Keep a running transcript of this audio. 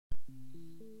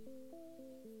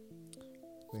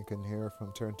Lincoln here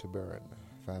from Turn to Burn,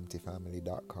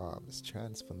 FamilyFamily.com's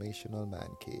Transformational Man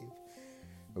Cave,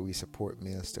 where we support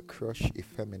males to crush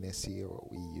effeminacy, or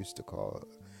what we used to call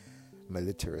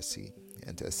militeracy,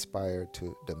 and to aspire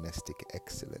to domestic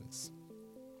excellence.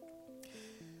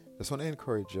 Just want to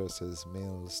encourage us as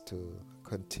males to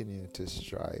continue to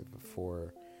strive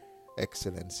for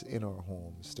excellence in our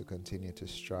homes, to continue to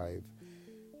strive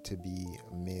to be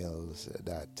males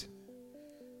that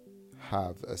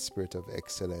have a spirit of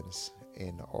excellence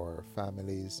in our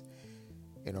families,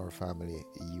 in our family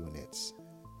units.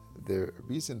 The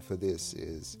reason for this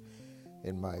is,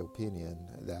 in my opinion,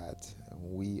 that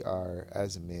we are,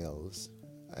 as males,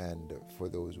 and for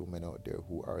those women out there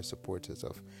who are supporters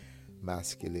of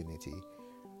masculinity,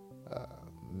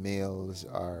 males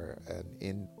are an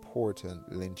important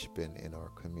linchpin in our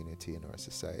community, in our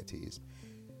societies,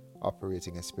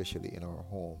 operating especially in our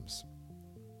homes.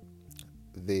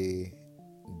 The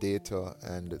data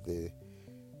and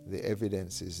the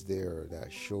evidence is there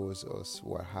that shows us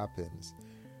what happens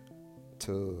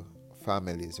to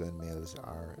families when males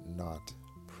are not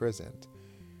present,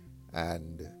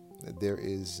 and there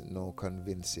is no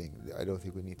convincing. I don't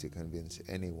think we need to convince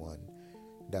anyone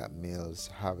that males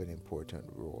have an important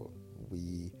role.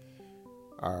 We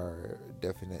are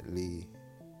definitely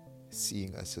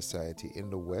seeing a society in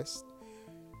the West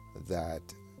that,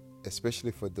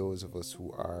 especially for those of us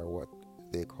who are what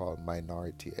they call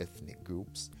minority ethnic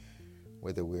groups,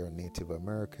 whether we're Native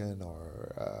American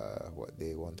or what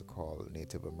they want to call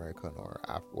Native American, or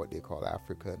what they call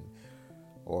African,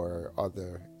 or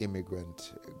other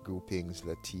immigrant groupings,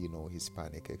 Latino,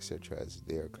 Hispanic, etc., as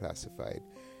they are classified.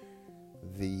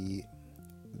 The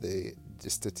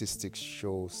statistics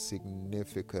show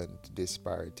significant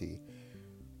disparity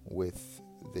with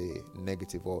the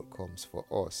negative outcomes for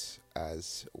us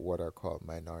as what are called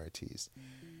minorities,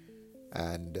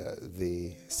 and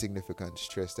the significant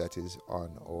stress that is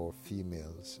on our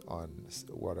females, on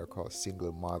what are called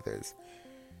single mothers.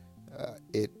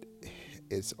 It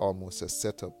is almost a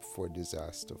setup for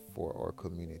disaster for our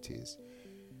communities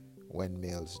when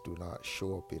males do not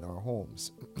show up in our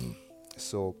homes.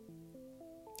 So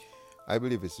I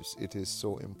believe it is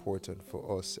so important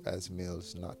for us as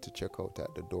males not to check out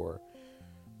at the door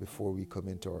before we come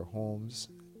into our homes.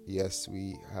 Yes,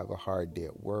 we have a hard day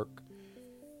at work.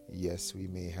 Yes, we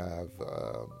may have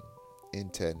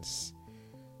intense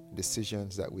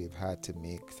decisions that we've had to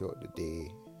make throughout the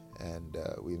day, and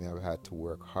we may have had to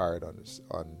work hard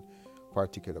on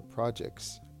particular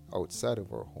projects outside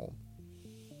of our home.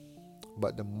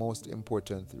 But the most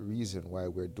important reason why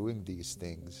we're doing these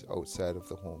things outside of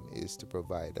the home is to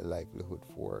provide a livelihood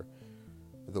for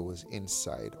those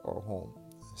inside our home.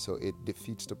 So it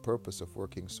defeats the purpose of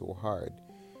working so hard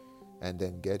and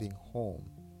then getting home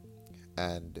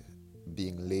and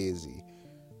being lazy,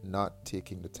 not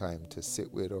taking the time to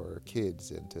sit with our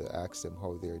kids and to ask them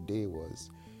how their day was,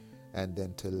 and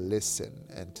then to listen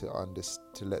and to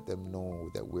let them know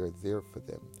that we're there for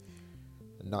them.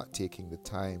 Not taking the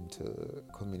time to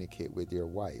communicate with your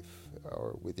wife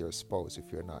or with your spouse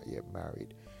if you're not yet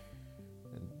married,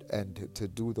 and to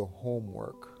do the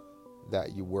homework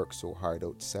that you work so hard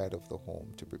outside of the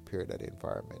home to prepare that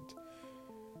environment.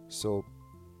 So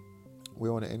we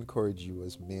want to encourage you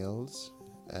as males,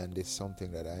 and it's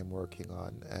something that I'm working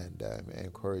on, and I'm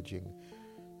encouraging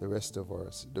the rest of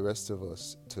us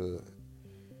to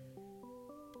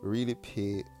really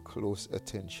pay close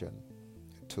attention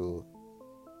to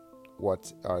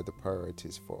what are the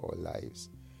priorities for our lives.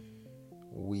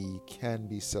 We can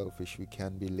be selfish, we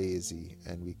can be lazy,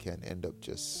 and we can end up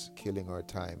just killing our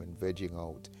time and vegging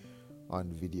out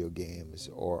on video games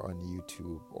or on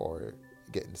YouTube or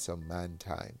getting some man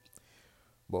time.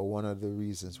 But one of the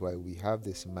reasons why we have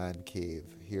this man cave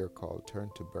here called Turn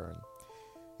to Burn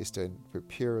is to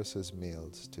prepare us as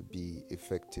males to be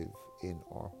effective in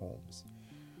our homes.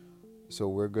 So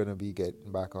we're going to be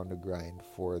getting back on the grind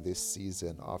for this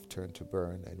season of Turn to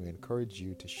Burn, and we encourage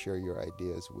you to share your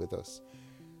ideas with us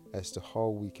as to how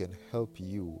we can help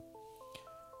you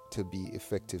to be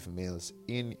effective males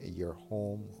in your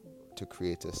home, to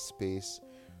create a space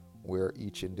where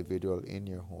each individual in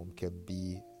your home can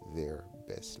be their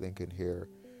best. Lincoln here,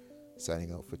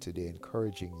 signing out for today,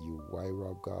 encouraging you, why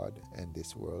rob God and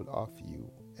this world of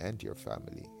you and your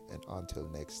family? And until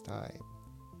next time,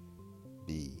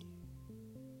 be